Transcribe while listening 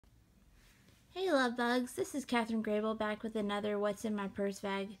Hey love bugs, this is Catherine Grable back with another What's in My Purse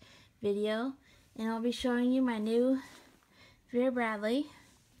Bag video, and I'll be showing you my new Vera Bradley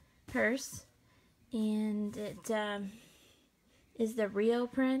purse, and it is the Rio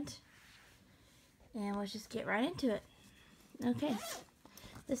print, and let's just get right into it. Okay,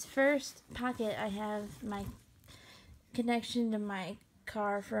 this first pocket I have my connection to my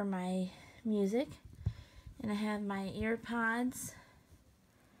car for my music, and I have my ear pods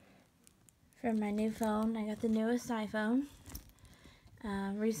from my new phone. I got the newest iPhone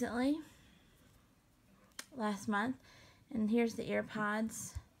recently, last month, and here's the ear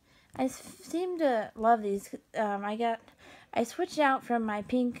pods. I seem to love these. I switched out from my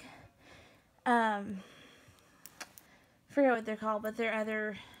pink, forget what they're called, but they're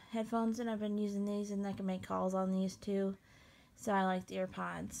other headphones, and I've been using these, and I can make calls on these too, so I like the ear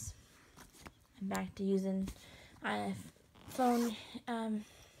pods. I'm back to using phone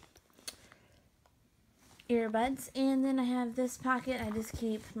earbuds, and then I have this pocket I just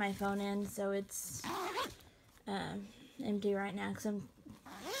keep my phone in, so it's empty right now because I'm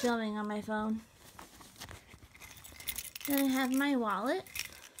filming on my phone. Then I have my wallet.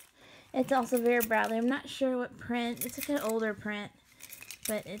 It's also Vera Bradley. I'm not sure what print. It's like an older print,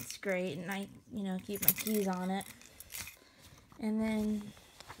 but it's great, and I keep my keys on it. And then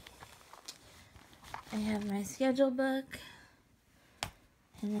I have my schedule book.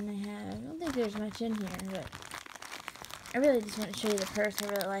 And then I don't think there's much in here, but I really just want to show you the purse. I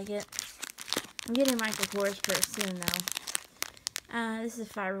really like it. I'm getting a Michael Kors purse soon, though. This is a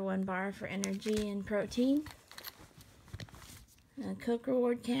Fiber One bar for energy and protein. A Coke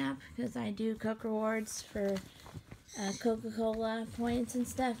Reward cap, because I do Coke Rewards for Coca-Cola points and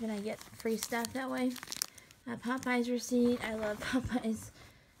stuff, and I get free stuff that way. A Popeyes receipt. I love Popeyes.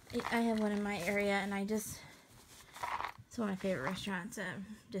 I have one in my area, and it's one of my favorite restaurants.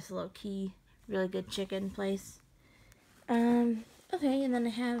 Just a low-key, really good chicken place. Okay, and then I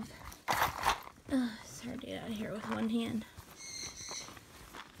have, it's hard to get out of here with one hand.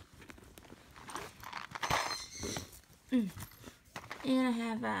 And I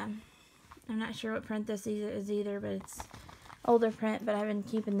have, I'm not sure what print this is either, but it's older print, but I've been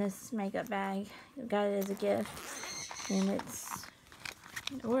keeping this makeup bag. I got it as a gift, and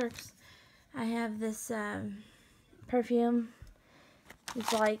it works. I have this, perfume.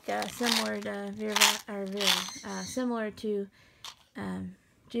 It's like similar to similar to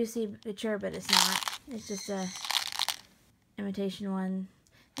Juicy Mature, but it's not. It's just a imitation one.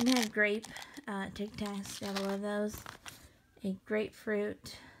 And I have grape Tic Tacs. Gotta love those. A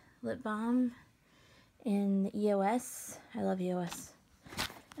grapefruit lip balm in EOS. I love EOS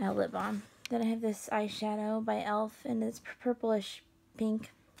lip balm. Then I have this eyeshadow by e.l.f. and it's purplish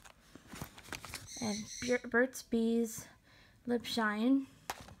pink. I have Burt's Bees Lip Shine.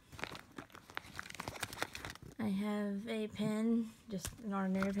 I have a pen, just an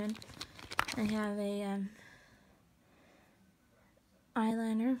ordinary pen. I have a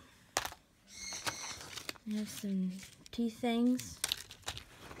eyeliner. I have some teeth things.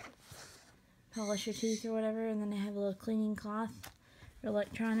 Polish your teeth or whatever. And then I have a little cleaning cloth for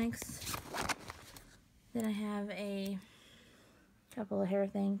electronics. Then I have a couple of hair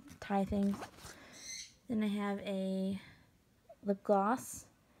tie things. Then I have a lip gloss,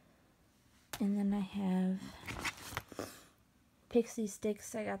 and then I have Pixie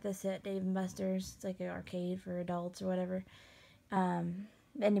Sticks. I got this at Dave & Buster's. It's like an arcade for adults or whatever.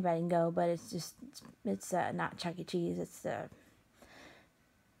 Anybody can go, but it's not Chuck E. Cheese. It's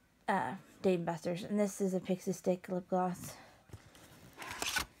Dave & Buster's, and this is a Pixie Stick lip gloss.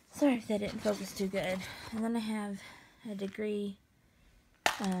 Sorry if that didn't focus too good. And then I have a Degree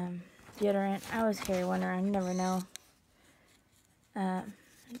deodorant. I always carry one around. You never know. I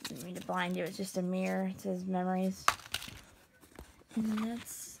didn't mean to blind you. It's just a mirror. It says memories. And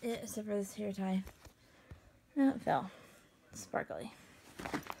that's it, except for this hair tie. No, it fell. It's sparkly.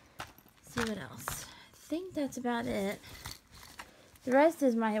 Let's see what else. I think that's about it. The rest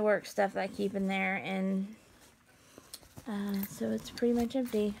is my work stuff that I keep in there, and so it's pretty much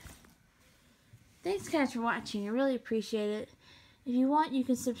empty. Thanks guys for watching. I really appreciate it. If you want, you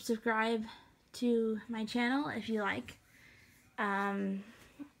can subscribe to my channel if you like. I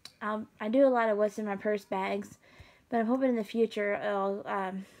do a lot of what's in my purse bags, but I'm hoping in the future I'll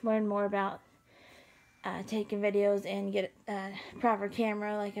learn more about taking videos and get a proper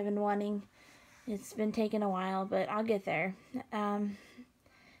camera like I've been wanting. It's been taking a while, but I'll get there.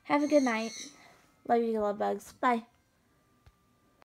 Have a good night. Love you, love bugs. Bye.